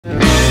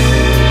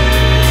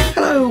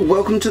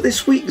welcome to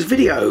this week's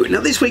video. Now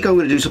this week I'm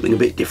going to do something a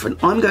bit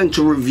different. I'm going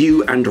to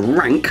review and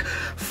rank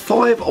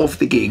 5 of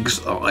the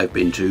gigs that I've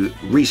been to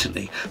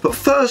recently. But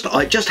first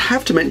I just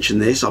have to mention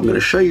this, I'm going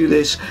to show you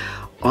this.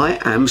 I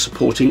am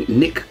supporting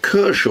Nick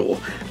Kershaw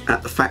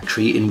at the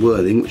factory in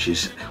Worthing, which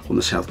is on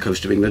the south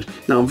coast of England.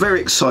 Now I'm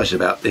very excited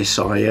about this.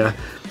 I've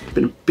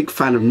been a big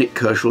fan of Nick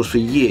Kershaw's for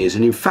years,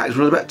 and in fact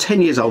when I was about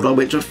 10 years old I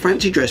went to a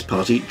fancy dress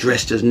party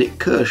dressed as Nick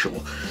Kershaw.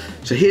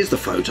 So here's the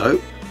photo.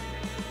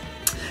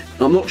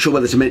 I'm not sure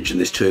whether to mention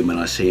this to him when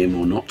I see him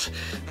or not,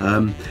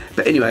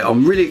 but anyway,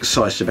 I'm really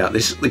excited about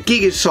this. The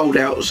gig is sold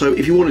out, so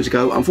if you wanted to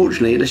go,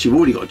 unfortunately, unless you've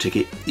already got a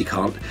ticket, you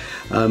can't.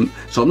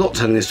 So I'm not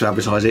telling this to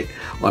advertise it,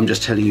 I'm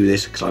just telling you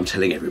this because I'm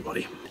telling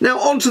everybody. Now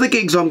on to the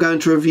gigs I'm going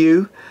to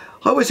review.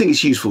 I always think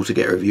it's useful to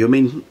get a review. I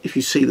mean, if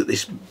you see that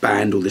this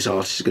band or this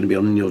artist is going to be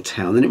on in your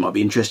town, then it might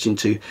be interesting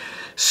to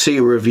see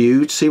a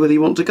review to see whether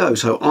you want to go.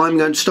 So I'm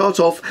going to start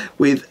off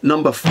with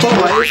number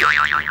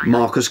 5,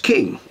 Marcus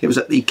King. It was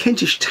at the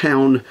Kentish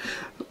Town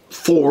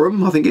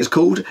Forum, I think it's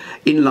called,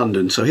 in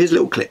London. So here's a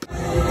little clip.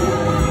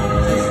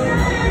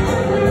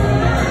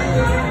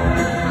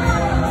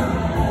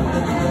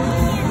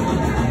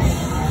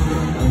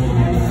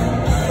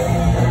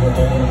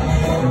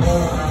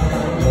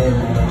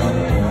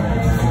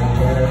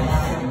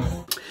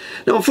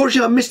 Now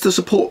unfortunately I missed the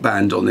support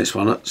band on this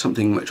one,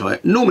 something which I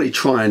normally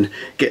try and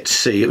get to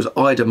see. It was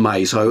Ida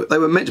May, so they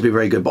were meant to be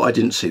very good but I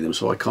didn't see them,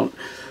 so I can't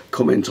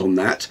comment on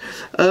that.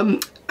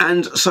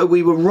 And so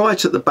we were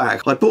right at the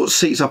back. I bought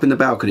seats up in the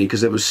balcony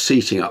because there was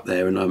seating up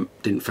there and I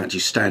didn't fancy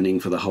standing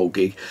for the whole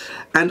gig.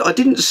 And I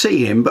didn't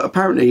see him, but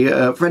apparently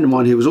a friend of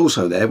mine who was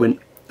also there went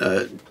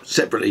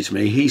separately to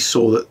me. He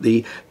saw that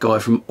the guy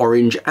from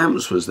Orange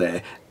Amps was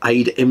there,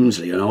 Aid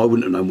Emsley, and I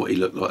wouldn't have known what he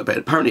looked like, but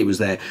apparently he was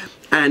there.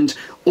 And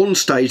on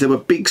stage there were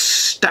big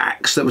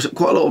stacks, there was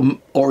quite a lot of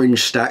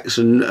orange stacks,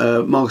 and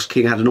Marcus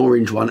King had an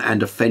orange one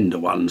and a Fender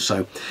one,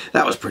 so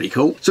that was pretty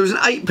cool. So it was an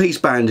 8-piece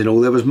band in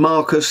all. There was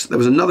Marcus, there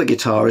was another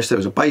guitarist, there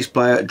was a bass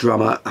player, a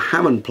drummer, a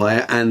Hammond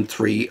player and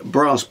 3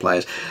 brass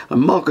players.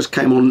 And Marcus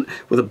came on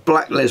with a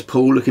black Les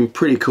Paul looking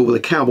pretty cool with a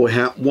cowboy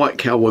hat, white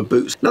cowboy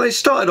boots. Now they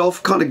started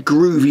off kind of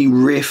groovy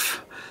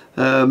riff.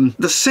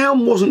 The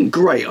sound wasn't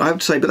great, I have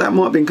to say, but that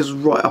might have been because it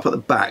was right up at the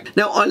back.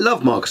 Now I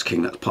love Marcus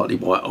King, that's partly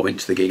why I went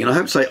to the gig, and I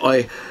have to say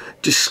I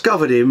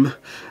discovered him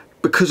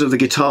because of the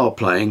guitar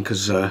playing,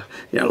 because you know,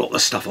 a lot of the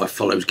stuff I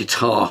follow is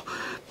guitar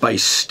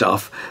based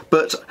stuff,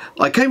 but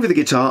I came for the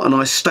guitar and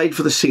I stayed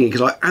for the singing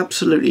because I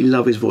absolutely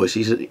love his voice.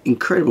 He's an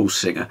incredible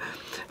singer.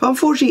 But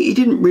unfortunately he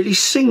didn't really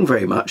sing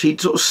very much.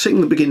 He'd sort of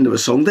sing the beginning of a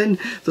song, then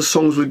the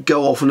songs would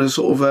go off on a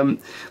sort of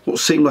what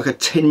seemed like a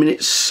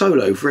 10-minute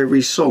solo for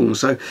every song.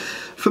 So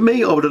for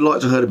me I would have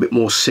liked to have heard a bit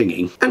more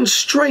singing. And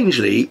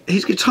strangely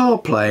his guitar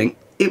playing,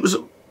 it was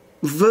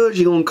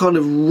verging on kind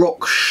of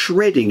rock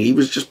shredding. He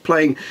was just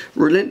playing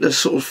relentless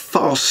sort of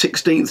fast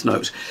 16th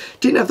notes.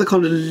 Didn't have the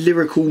kind of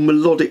lyrical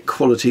melodic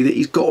quality that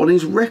he's got on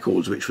his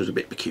records, which was a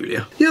bit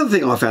peculiar. The other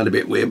thing I found a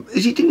bit weird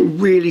is he didn't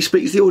really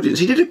speak to the audience.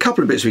 He did a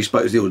couple of bits where he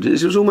spoke to the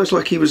audience. It was almost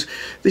like he was,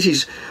 this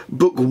is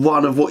book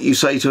 1 of what you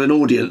say to an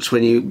audience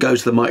when you go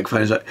to the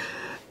microphone. It's like,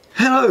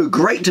 hello,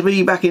 great to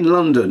be back in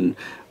London.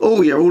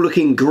 Oh, you're all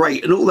looking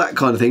great and all that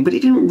kind of thing. But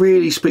he didn't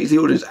really speak to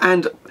the audience,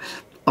 and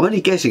I'm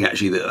only guessing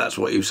actually that that's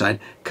what he was saying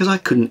because I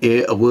couldn't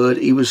hear a word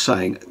he was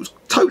saying. It was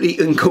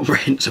totally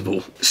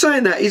incomprehensible.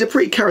 Saying that, he's a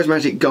pretty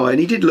charismatic guy and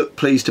he did look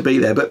pleased to be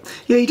there, but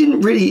yeah, he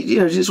didn't really, you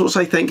know, didn't sort of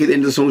say thank you at the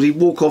end of the songs. He'd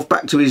walk off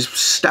back to his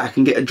stack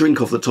and get a drink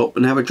off the top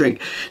and have a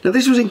drink. Now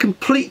this was in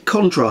complete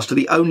contrast to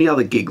the only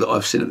other gig that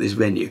I've seen at this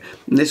venue,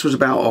 and this was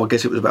about, oh, I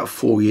guess it was about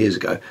 4 years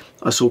ago.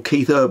 I saw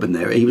Keith Urban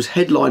there. He was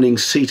headlining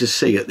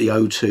C2C at the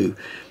O2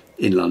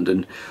 in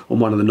London on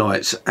one of the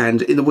nights,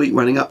 and in the week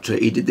running up to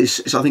it he did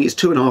this, I think it's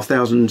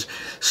 2,500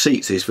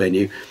 seats, this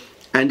venue,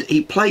 and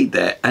he played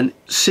there. And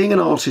seeing an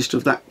artist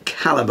of that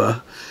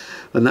calibre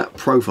and that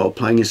profile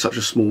playing in such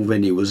a small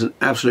venue was an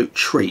absolute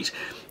treat.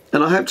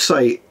 And I have to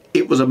say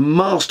it was a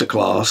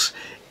masterclass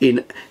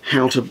in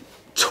how to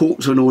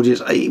talk to an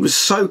audience. He was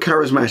so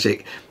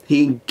charismatic,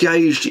 he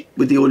engaged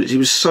with the audience, he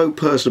was so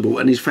personable,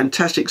 and his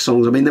fantastic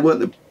songs, I mean, they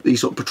weren't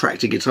these sort of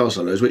protracted guitar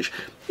solos, which,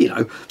 you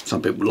know,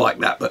 some people like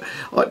that, but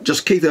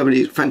just Keith Urban,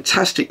 his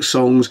fantastic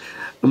songs,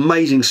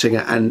 amazing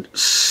singer and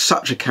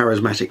such a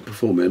charismatic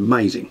performer,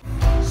 amazing.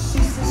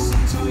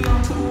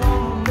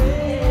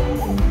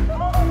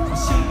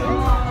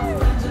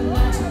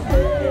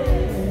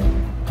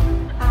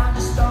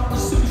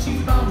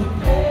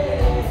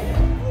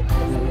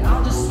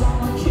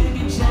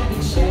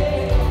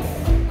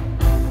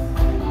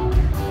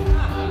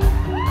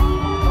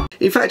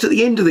 In fact, at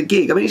the end of the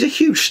gig, I mean, he's a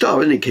huge star,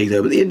 isn't he, Keith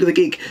Urban? At the end of the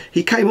gig,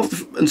 he came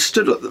off and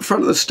stood at the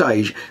front of the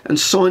stage and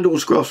signed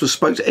autographs and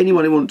spoke to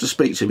anyone who wanted to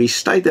speak to him. He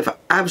stayed there for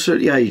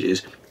absolutely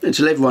ages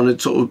until everyone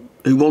had sort of,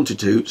 who wanted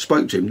to,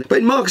 spoke to him. But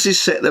in Marcus's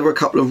set, there were a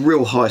couple of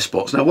real high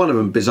spots. Now, one of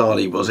them,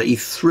 bizarrely, was that he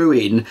threw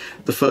in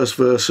the first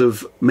verse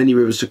of Many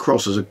Rivers to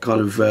Cross as a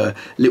kind of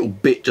little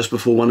bit just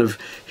before one of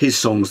his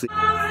songs.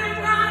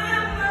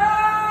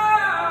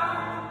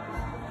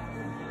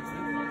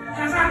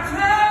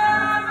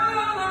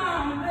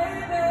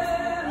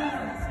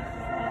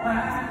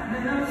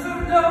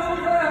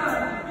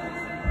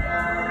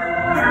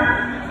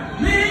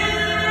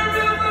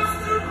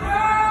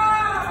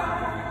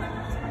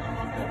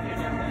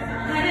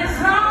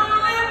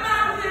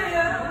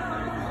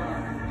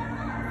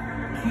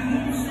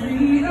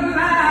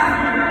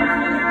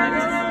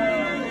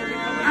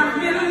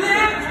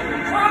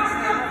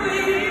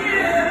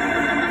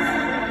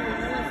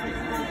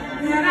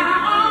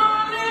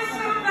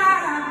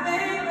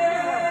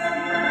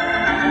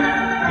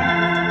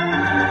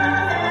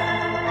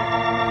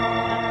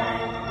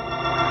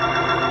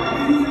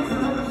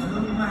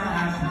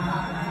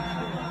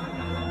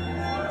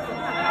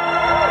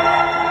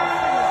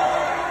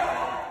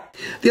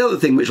 The other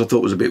thing which I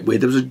thought was a bit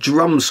weird, there was a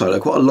drum solo,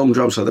 quite a long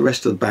drum solo. The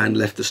rest of the band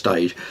left the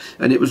stage,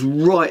 and it was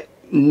right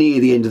near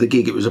the end of the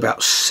gig. It was about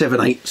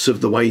 7/8 of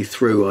the way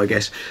through, I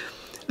guess.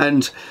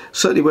 And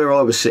certainly where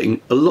I was sitting,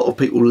 a lot of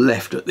people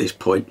left at this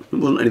point. It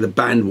wasn't only the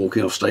band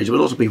walking off stage, but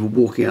lots of people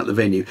walking out the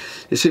venue.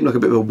 It seemed like a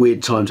bit of a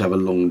weird time to have a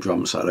long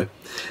drum solo.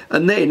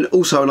 And then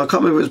also, and I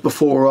can't remember if it was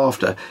before or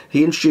after,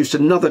 he introduced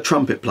another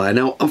trumpet player.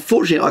 Now,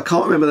 unfortunately, I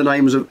can't remember the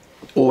names of,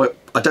 or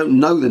I don't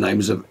know the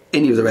names of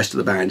any of the rest of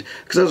the band,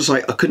 because as I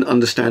say, I couldn't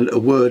understand a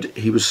word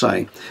he was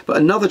saying. But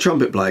another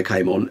trumpet player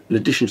came on, in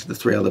addition to the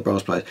 3 other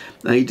brass players,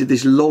 and he did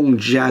this long,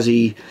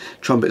 jazzy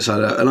trumpet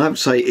solo, and I have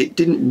to say, it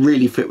didn't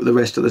really fit with the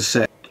rest of the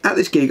set. At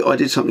this gig, I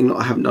did something that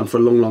I haven't done for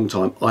a long, long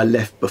time. I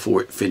left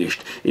before it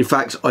finished. In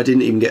fact, I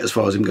didn't even get as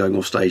far as him going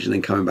off stage and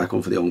then coming back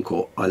on for the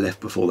encore. I left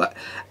before that.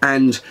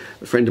 And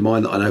a friend of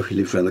mine that I know, who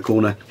lives around the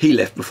corner, he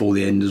left before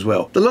the end as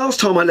well. The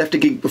last time I left a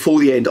gig before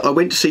the end, I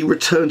went to see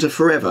Return to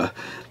Forever.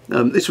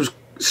 This was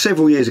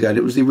several years ago, and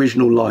it was the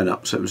original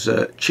lineup. So it was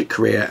Chick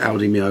Corea,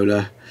 Aldi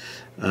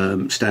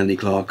Meola, Stanley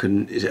Clarke,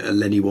 and is it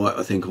Lenny White,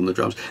 I think, on the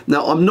drums.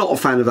 Now, I'm not a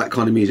fan of that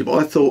kind of music, but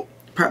I thought,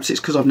 perhaps it's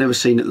because I've never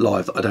seen it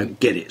live that I don't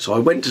get it. So I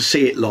went to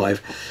see it live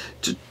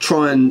to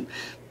try and,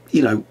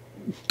 you know,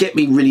 get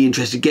me really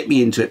interested, get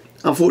me into it.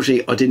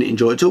 Unfortunately, I didn't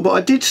enjoy it at all, but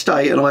I did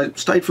stay, and I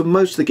stayed for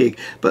most of the gig.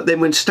 But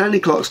then when Stanley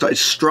Clarke started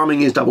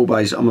strumming his double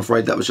bass, I'm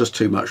afraid that was just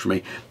too much for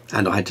me,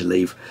 and I had to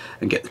leave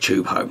and get the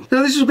tube home.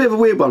 Now, this is a bit of a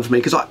weird one for me,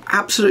 because I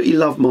absolutely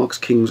love Marcus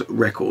King's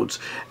records,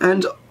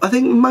 and I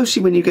think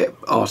mostly when you get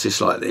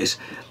artists like this,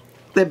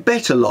 they're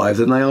better live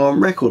than they are on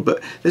record,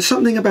 but there's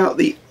something about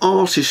the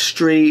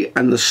artistry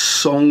and the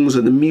songs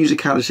and the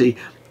musicality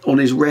on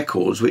his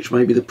records which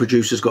maybe the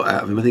producers got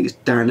out of him. I think it's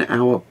Dan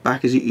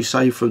Auerbach, is it you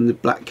say, from the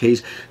Black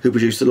Keys, who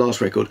produced the last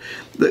record,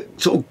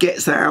 that sort of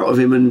gets that out of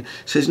him and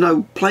says,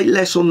 no, play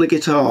less on the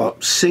guitar,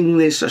 sing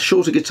this, a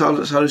shorter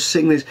guitar solo,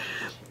 sing this.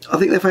 I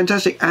think they're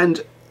fantastic,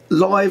 and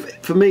live,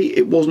 for me,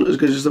 it wasn't as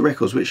good as the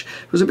records, which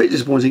was a bit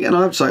disappointing, and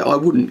I have to say I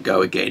wouldn't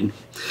go again.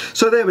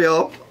 So there we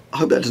are. I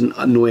hope that doesn't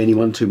annoy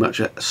anyone too much,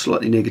 a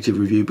slightly negative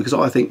review, because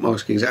I think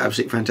Marcus King is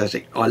absolutely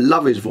fantastic. I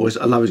love his voice,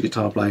 I love his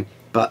guitar playing,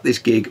 but this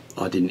gig,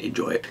 I didn't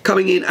enjoy it.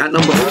 Coming in at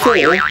number 4,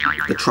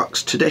 the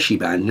Trucks Tedeschi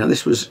Band. Now,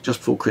 this was just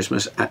before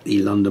Christmas at the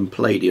London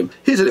Palladium.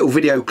 Here's a little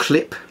video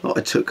clip that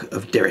I took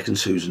of Derek and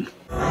Susan.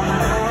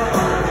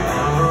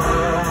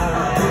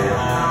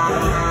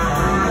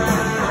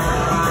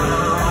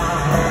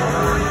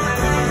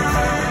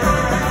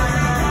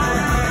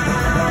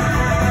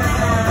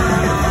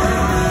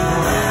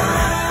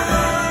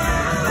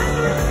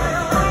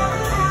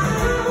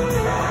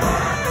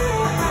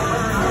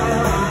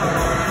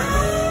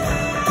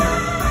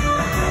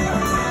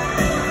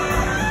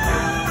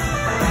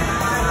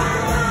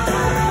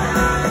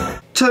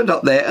 Turned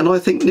up there, and I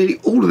think nearly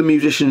all of the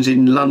musicians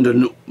in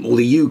London or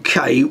the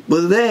UK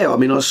were there. I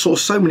mean, I saw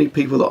so many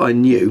people that I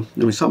knew. I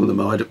mean, some of them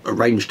I'd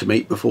arranged to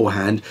meet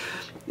beforehand,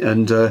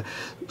 and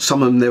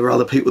some of them, there were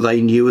other people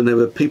they knew, and there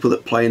were people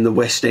that play in the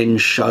West End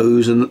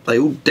shows, and they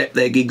all decked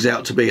their gigs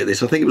out to be at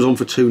this. I think it was on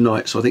for 2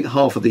 nights, so I think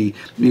half of the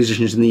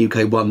musicians in the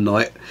UK went one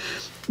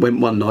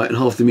night, and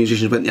half the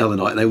musicians went the other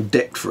night, and they all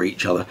decked for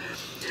each other.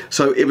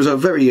 So it was a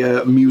very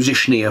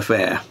musician-y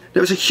affair. It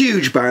was a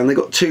huge band. They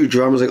got 2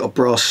 drummers, they got a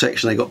brass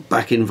section, they got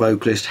backing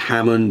vocalist,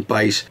 Hammond,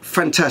 bass.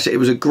 Fantastic. It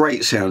was a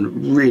great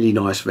sound, really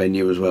nice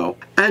venue as well.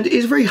 And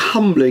it's very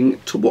humbling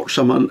to watch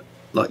someone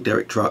like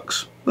Derek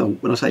Trucks, well,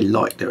 when I say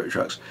like Derek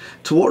Trucks,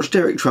 to watch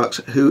Derek Trucks,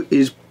 who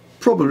is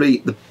probably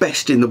the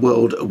best in the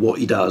world at what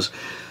he does.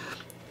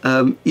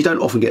 You don't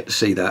often get to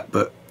see that,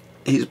 but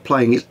his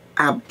playing is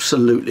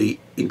absolutely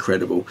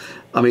incredible.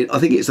 I mean, I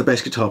think it's the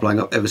best guitar playing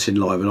I've ever seen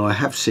live, and I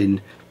have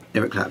seen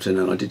Eric Clapton,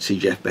 and I did see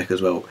Jeff Beck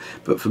as well,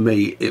 but for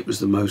me it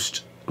was the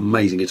most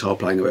amazing guitar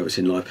playing I've ever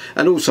seen live.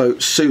 And also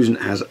Susan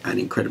has an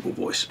incredible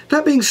voice.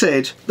 That being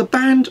said, the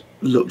band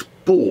looked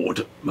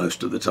bored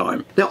most of the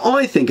time. Now,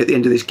 I think at the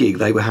end of this gig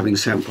they were having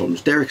sound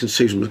problems. Derek and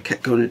Susan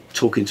kept kind of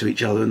talking to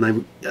each other,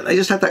 and they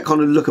just had that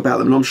kind of look about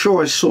them, and I'm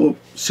sure I saw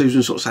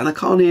Susan sort of saying, I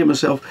can't hear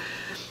myself.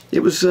 It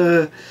was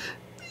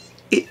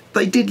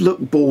they did look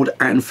bored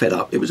and fed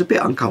up. It was a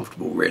bit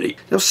uncomfortable, really.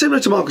 Now,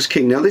 similar to Marcus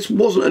King, now this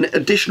wasn't an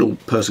additional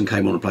person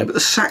came on and played, but the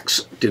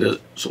sax did a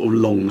sort of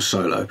long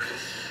solo.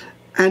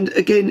 And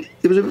again,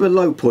 it was a bit of a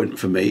low point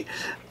for me.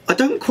 I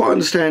don't quite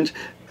understand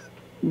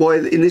why,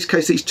 in this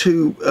case, these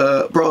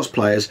 2 brass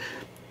players,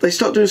 they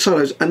start doing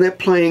solos and they're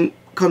playing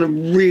kind of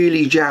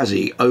really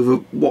jazzy over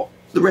what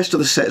the rest of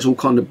the set is all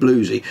kind of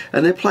bluesy.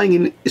 And they're playing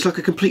in, it's like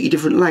a completely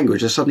different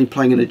language. They're suddenly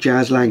playing in a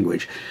jazz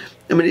language.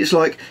 I mean, it's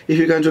like if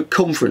you're going to a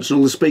conference and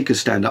all the speakers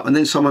stand up, and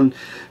then someone,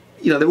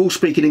 you know, they're all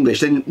speaking English,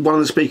 then one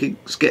of the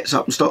speakers gets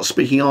up and starts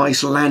speaking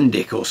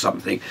Icelandic or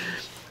something,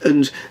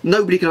 and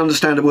nobody can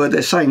understand a word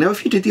they're saying. Now,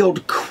 if you did the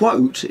odd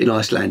quote in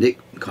Icelandic,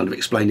 kind of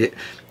explained it,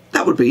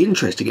 that would be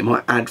interesting. It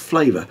might add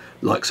flavour,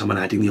 like someone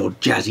adding the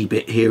odd jazzy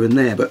bit here and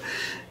there, but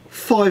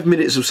 5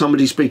 minutes of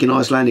somebody speaking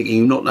Icelandic and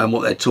you not knowing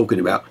what they're talking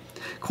about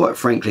quite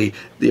frankly,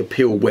 the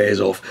appeal wears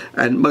off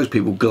and most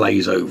people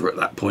glaze over at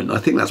that point. I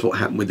think that's what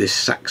happened with this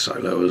sax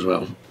solo as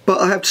well.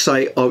 But I have to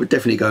say, I would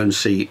definitely go and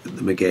see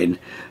them again,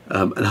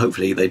 and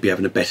hopefully they'd be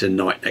having a better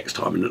night next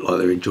time and look like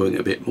they're enjoying it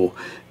a bit more.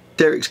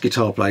 Derek's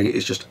guitar playing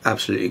is just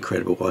absolutely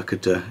incredible. I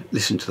could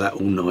listen to that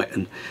all night,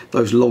 and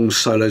those long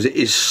solos, it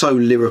is so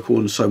lyrical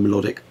and so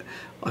melodic.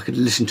 I could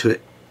listen to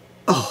it,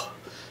 oh,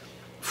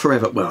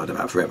 forever. Well, I don't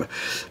know about forever.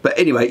 But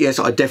anyway, yes,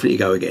 I'd definitely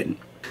go again.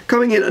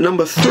 Coming in at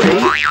number 3,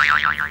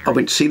 I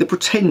went to see the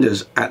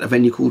Pretenders at a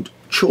venue called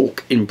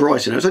Chalk in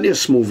Brighton. It was only a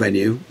small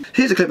venue.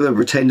 Here's a clip of the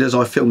Pretenders.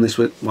 I filmed this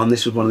one.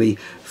 This was one of the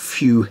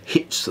few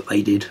hits that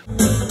they did.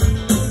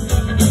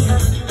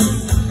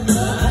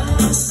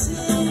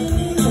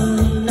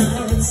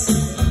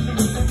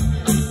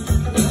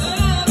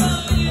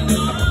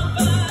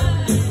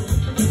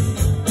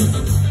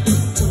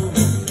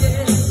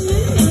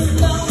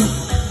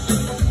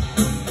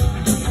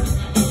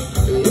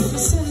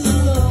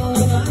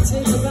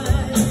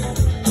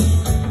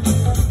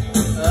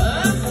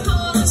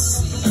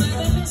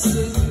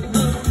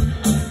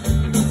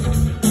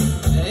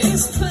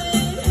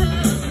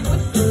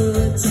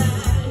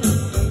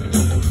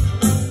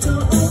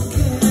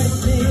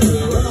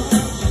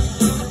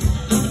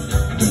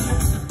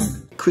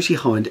 Chrissie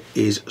Hynde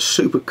is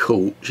super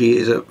cool. She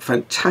is a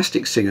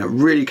fantastic singer,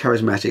 really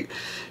charismatic.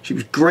 She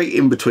was great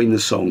in between the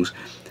songs,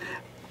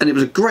 and it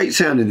was a great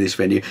sound in this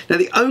venue. Now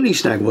the only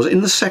snag was,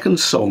 in the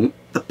second song,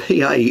 the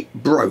PA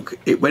broke.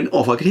 It went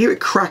off. I could hear it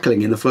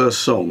crackling in the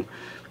first song,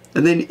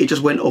 and then it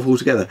just went off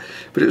altogether.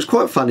 But it was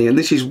quite funny, and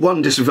this is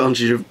one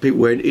disadvantage of people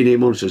wearing in-ear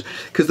monitors,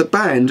 because the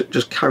band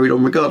just carried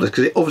on regardless,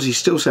 because it obviously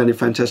still sounded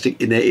fantastic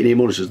in their in-ear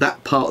monitors.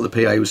 That part of the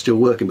PA was still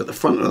working, but the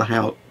front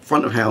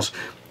of house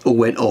all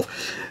went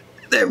off.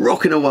 They're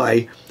rocking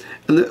away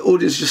and the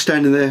audience is just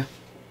standing there.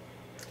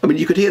 I mean,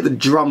 you could hear the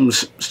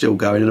drums still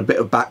going and a bit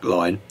of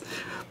backline,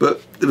 but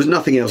there was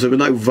nothing else. There were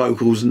no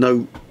vocals,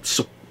 no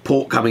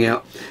support coming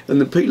out, and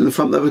the people in the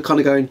front, they were kind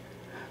of going,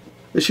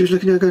 and she was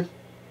looking at her going,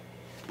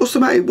 what's the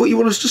matter? What, you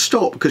want us to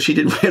stop? Because she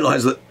didn't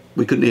realise that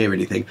we couldn't hear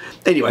anything.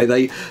 Anyway,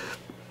 they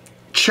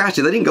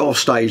chatted. They didn't go off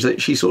stage.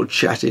 She sort of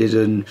chatted,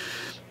 and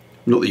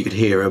not that you could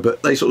hear her,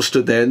 but they sort of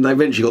stood there, and they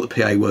eventually got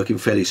the PA working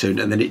fairly soon,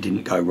 and then it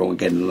didn't go wrong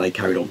again, and they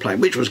carried on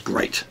playing, which was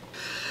great.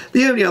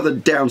 The only other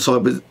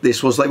downside with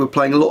this was they were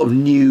playing a lot of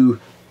new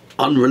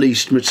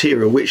unreleased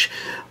material, which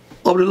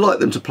I would have liked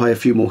them to play a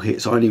few more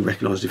hits. I only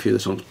recognised a few of the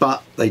songs,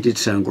 but they did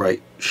sound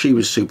great. She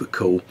was super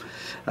cool.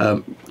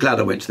 Glad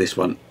I went to this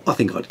one. I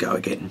think I'd go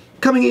again.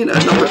 Coming in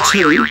at number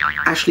 2,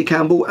 Ashley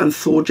Campbell and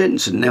Thor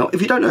Jensen. Now,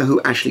 if you don't know who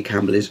Ashley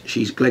Campbell is,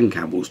 she's Glenn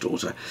Campbell's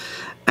daughter,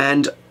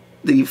 and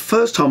the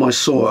first time I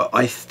saw her,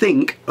 I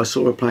think I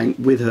saw her playing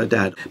with her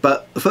dad,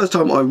 but the first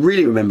time I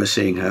really remember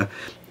seeing her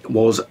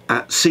was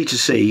at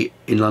C2C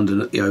in London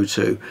at the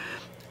O2,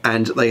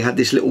 and they had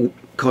this little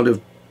kind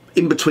of,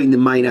 in between the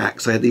main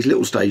acts, they had these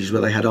little stages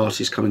where they had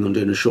artists coming on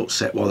doing a short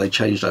set while they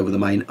changed over the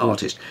main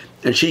artist,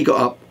 and she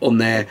got up on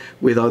there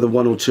with either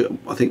one or two,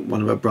 I think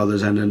one of her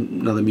brothers and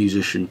another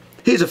musician.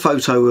 Here's a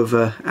photo of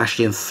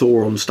Ashley and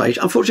Thor on stage.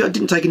 Unfortunately, I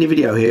didn't take any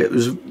video here. It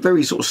was a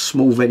very sort of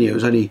small venue. It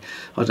was only,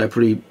 I don't know,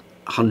 probably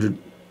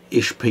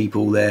 100-ish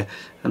people there,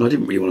 and I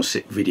didn't really want to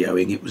sit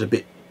videoing. It was a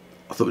bit,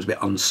 I thought it was a bit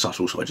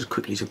unsubtle, so I just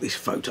quickly took this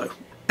photo.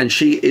 And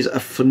she is a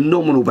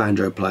phenomenal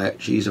banjo player.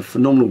 She's a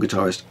phenomenal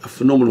guitarist, a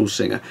phenomenal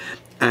singer,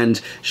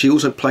 and she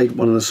also played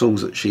one of the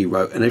songs that she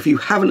wrote. And if you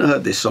haven't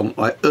heard this song,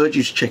 I urge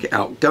you to check it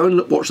out. Go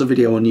and watch the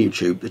video on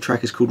YouTube. The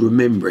track is called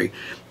Remembering,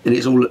 and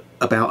it's all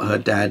about her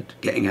dad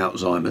getting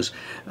Alzheimer's.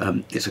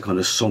 It's a kind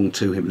of song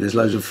to him. There's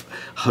loads of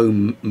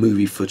home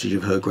movie footage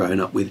of her growing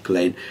up with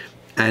Glenn.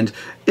 And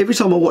every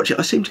time I watch it,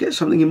 I seem to get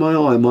something in my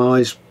eye. My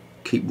eyes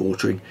keep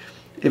watering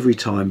every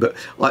time. But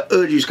I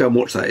urge you to go and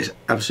watch that. It's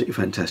absolutely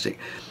fantastic.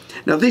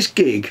 Now this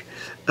gig,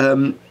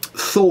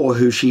 Thor,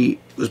 who she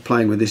was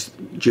playing with, this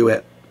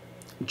duo,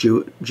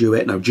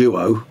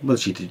 well,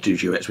 she did do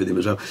duets with him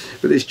as well,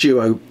 but this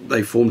duo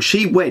they formed,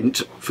 she went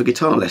for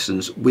guitar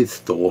lessons with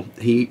Thor.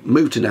 He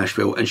moved to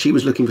Nashville, and she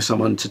was looking for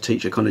someone to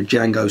teach a kind of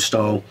Django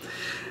style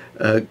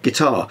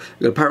guitar.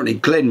 Apparently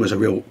Glenn was a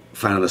real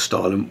fan of the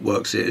style and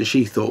works it, and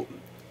she thought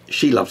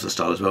she loves the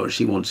style as well, and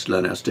she wanted to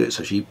learn how to do it,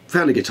 so she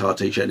found a guitar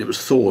teacher, and it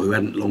was Thor, who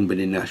hadn't long been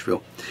in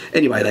Nashville.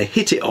 Anyway, they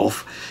hit it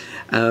off,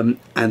 and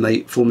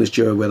they formed this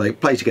duo where they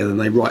play together and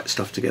they write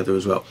stuff together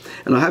as well.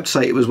 And I have to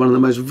say, it was one of the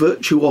most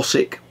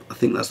virtuosic, I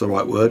think that's the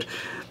right word,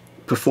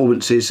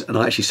 performances, and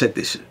I actually said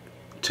this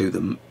to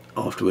them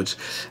afterwards.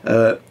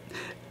 It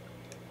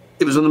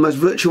was one of the most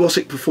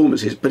virtuosic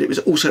performances, but it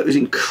was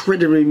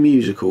incredibly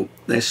musical.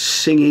 They're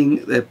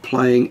singing, they're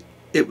playing,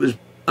 it was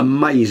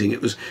amazing.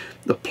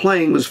 The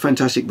playing was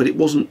fantastic, but it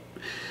wasn't,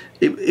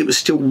 it was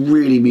still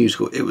really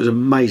musical. It was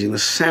amazing. The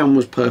sound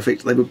was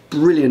perfect. They were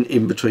brilliant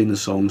in between the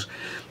songs,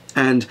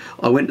 and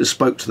I went and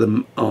spoke to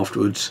them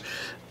afterwards,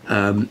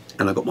 and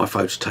I got my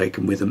photo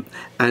taken with them.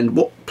 And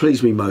what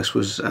pleased me most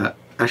was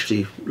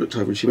Ashley looked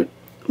over and she went,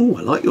 "Oh,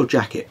 I like your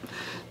jacket."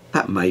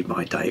 That made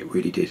my day, it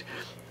really did.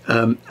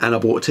 And I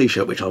bought a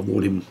t-shirt which I've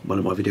worn in one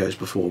of my videos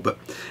before, but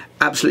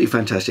absolutely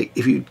fantastic.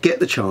 If you get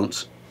the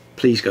chance,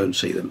 please go and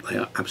see them. They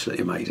are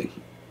absolutely amazing.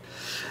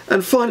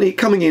 And finally,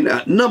 coming in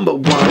at number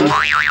 1,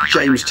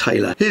 James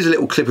Taylor. Here's a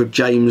little clip of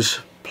James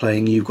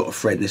playing You've Got a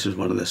Friend. This was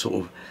one of the sort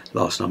of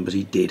last numbers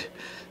he did.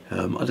 I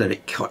don't know if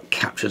it quite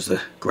captures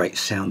the great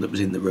sound that was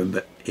in the room,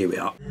 but here we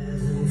are.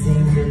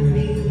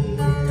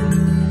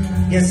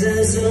 Yes,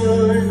 as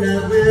soon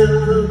I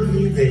will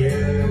be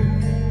there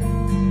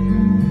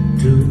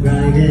to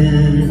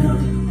brighten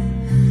up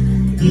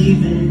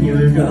even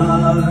your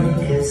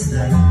darkest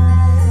night.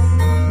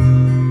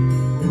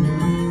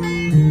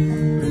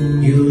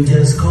 You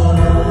just call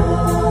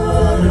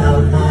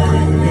out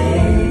my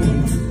name,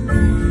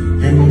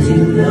 and you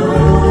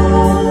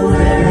know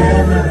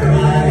wherever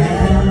I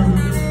am,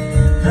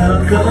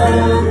 I'll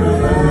come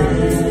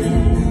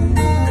running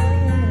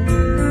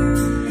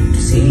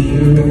to see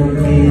you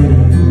again.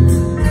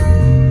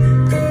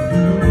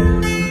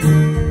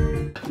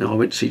 Now, I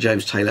went to see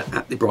James Taylor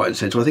at the Brighton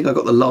Centre. I think I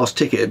got the last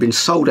ticket. It had been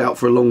sold out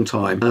for a long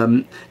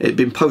time. It had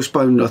been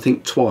postponed, I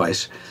think,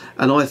 twice,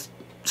 and I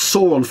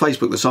saw on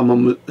Facebook that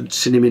someone had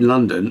seen him in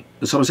London,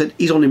 and someone said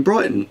he's on in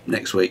Brighton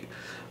next week.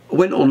 I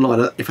went online,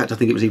 in fact I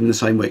think it was even the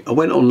same week. I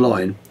went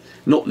online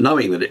not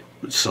knowing that it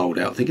was sold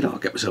out, thinking, oh, I'll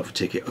get myself a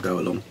ticket, I'll go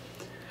along,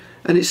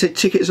 and it said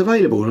tickets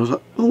available, and I was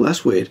like, oh,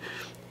 that's weird.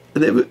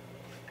 And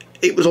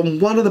it was on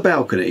one of the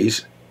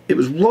balconies. It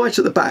was right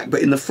at the back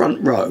but in the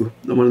front row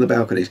on one of the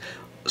balconies,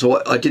 so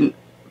I didn't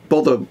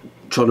bother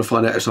trying to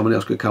find out if someone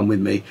else could come with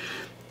me.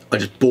 I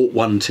just bought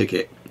one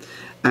ticket,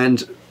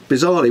 and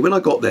bizarrely when I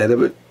got there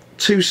were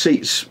 2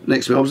 seats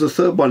next to me. I was the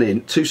third one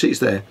in, 2 seats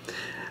there,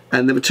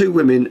 and there were 2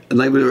 women, and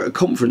they were at a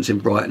conference in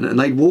Brighton, and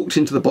they walked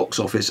into the box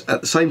office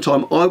at the same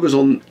time I was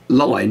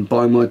online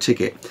buying my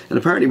ticket. And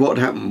apparently what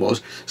had happened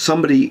was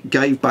somebody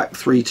gave back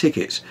 3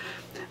 tickets.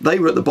 They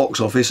were at the box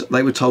office.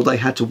 They were told they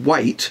had to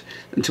wait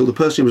until the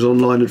person who was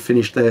online had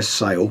finished their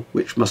sale,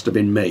 which must have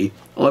been me.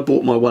 I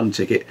bought my 1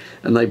 ticket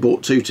and they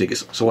bought 2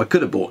 tickets, so I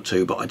could have bought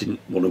 2, but I didn't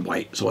want to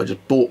wait, so I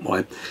just bought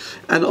mine,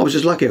 and I was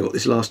just lucky I got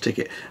this last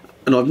ticket.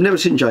 And I've never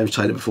seen James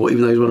Taylor before,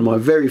 even though he's one of my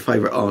very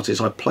favourite artists.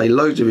 I play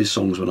loads of his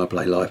songs when I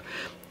play live,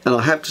 and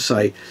I have to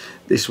say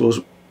this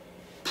was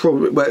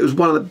probably, well, it was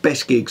one of the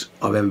best gigs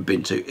I've ever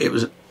been to. It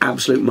was an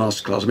absolute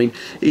masterclass. I mean,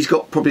 he's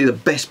got probably the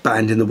best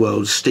band in the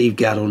world. Steve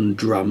Gadd on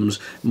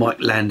drums, Mike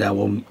Landau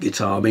on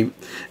guitar, I mean,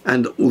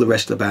 and all the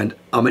rest of the band.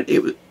 I mean,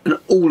 it was, and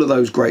all of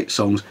those great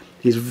songs.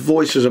 His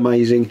voice was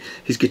amazing,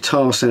 his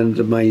guitar sounded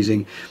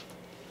amazing,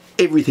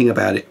 everything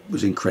about it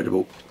was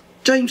incredible.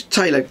 James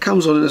Taylor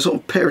comes on in a sort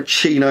of pair of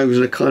chinos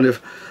and a kind of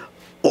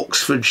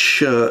Oxford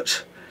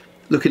shirt,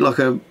 looking like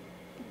a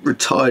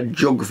retired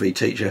geography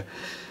teacher.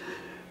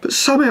 But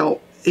somehow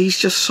he's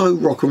just so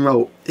rock and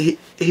roll.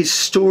 His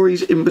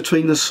stories in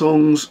between the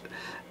songs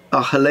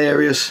are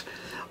hilarious.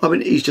 I mean,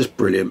 he's just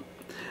brilliant.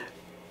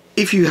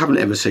 If you haven't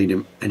ever seen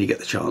him and you get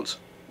the chance,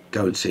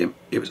 go and see him.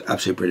 It was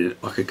absolutely brilliant.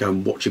 I could go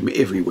and watch him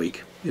every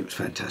week. It was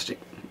fantastic.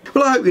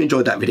 Well, I hope you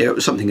enjoyed that video. It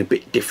was something a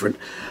bit different.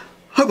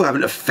 Hope I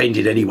haven't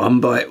offended anyone,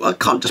 but I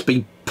can't just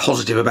be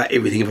positive about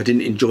everything if I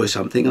didn't enjoy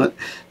something. I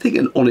think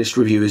an honest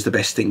review is the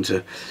best thing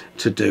to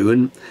do,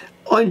 and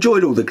I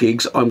enjoyed all the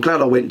gigs. I'm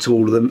glad I went to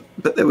all of them,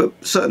 but there were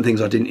certain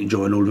things I didn't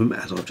enjoy in all of them,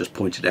 as I've just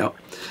pointed out.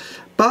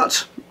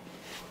 But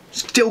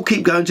still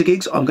keep going to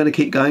gigs. I'm going to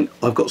keep going.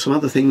 I've got some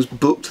other things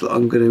booked that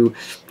I'm not going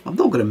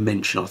to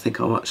mention. I think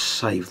I might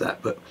save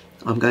that, but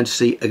I'm going to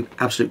see an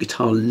absolute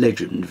guitar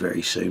legend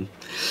very soon.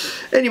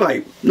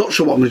 Anyway, not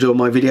sure what I'm going to do on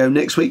my video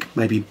next week.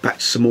 Maybe back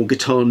to some more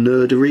guitar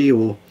nerdery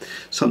or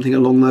something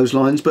along those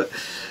lines. But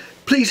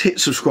please hit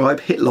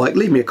subscribe, hit like,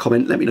 leave me a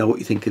comment. Let me know what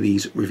you think of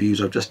these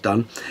reviews I've just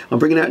done. I'm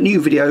bringing out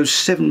new videos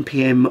 7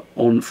 PM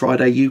on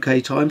Friday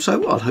UK time,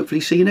 so I'll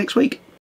hopefully see you next week.